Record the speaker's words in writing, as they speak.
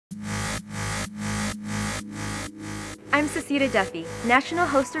I'm Cecita Duffy, National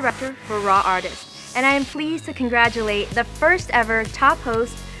Host Director for Raw Artists, and I am pleased to congratulate the first ever top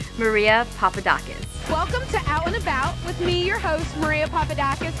host, Maria Papadakis. Welcome to Out and About with me, your host, Maria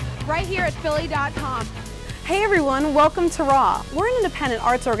Papadakis, right here at Philly.com. Hey everyone, welcome to Raw. We're an independent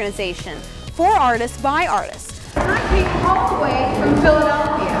arts organization for artists by artists. I came all the way from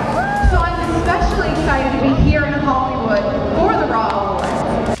Philadelphia, so I'm especially excited to be here in Hollywood for the Raw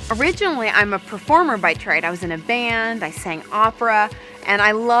Awards. Originally, I'm a performer by trade. I was in a band, I sang opera, and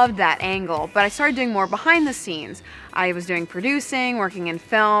I loved that angle, but I started doing more behind the scenes. I was doing producing, working in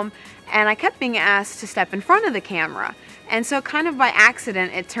film, and I kept being asked to step in front of the camera. And so kind of by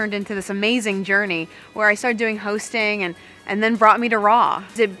accident, it turned into this amazing journey where I started doing hosting and then brought me to Raw.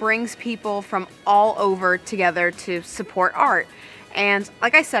 It brings people from all over together to support art. And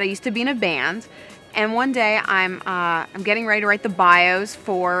like I said, I used to be in a band, and one day I'm getting ready to write the bios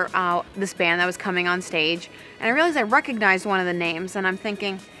for this band that was coming on stage, and I realized I recognized one of the names, and I'm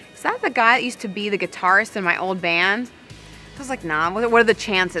thinking, is that the guy that used to be the guitarist in my old band? I was like, nah, what are the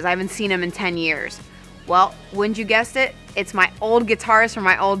chances? I haven't seen him in 10 years. Well, wouldn't you guess it? It's my old guitarist from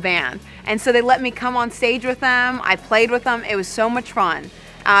my old band. And so they let me come on stage with them. I played with them. It was so much fun.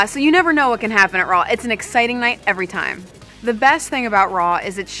 So you never know what can happen at Raw. It's an exciting night every time. The best thing about Raw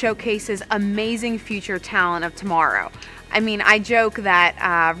is it showcases amazing future talent of tomorrow. I mean, I joke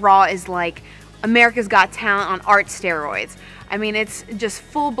that Raw is like America's Got Talent on art steroids. I mean, it's just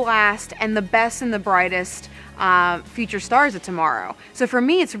full blast and the best and the brightest future stars of tomorrow. So for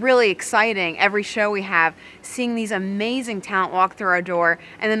me, it's really exciting every show we have, seeing these amazing talent walk through our door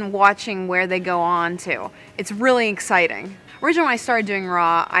and then watching where they go on to. It's really exciting. Originally, when I started doing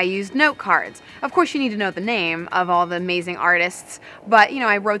Raw, I used note cards. Of course, you need to know the name of all the amazing artists, but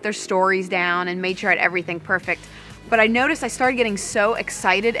I wrote their stories down and made sure I had everything perfect. But I noticed I started getting so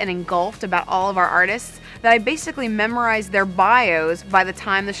excited and engulfed about all of our artists that I basically memorized their bios by the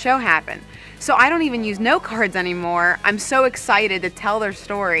time the show happened. So I don't even use note cards anymore. I'm so excited to tell their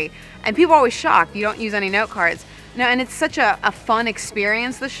story. And people are always shocked you don't use any note cards. And it's such a fun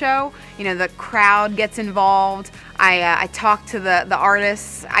experience, the show. The crowd gets involved. I talk to the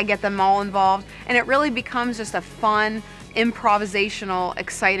artists. I get them all involved. And it really becomes just a fun, improvisational,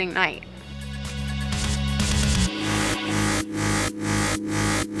 exciting night.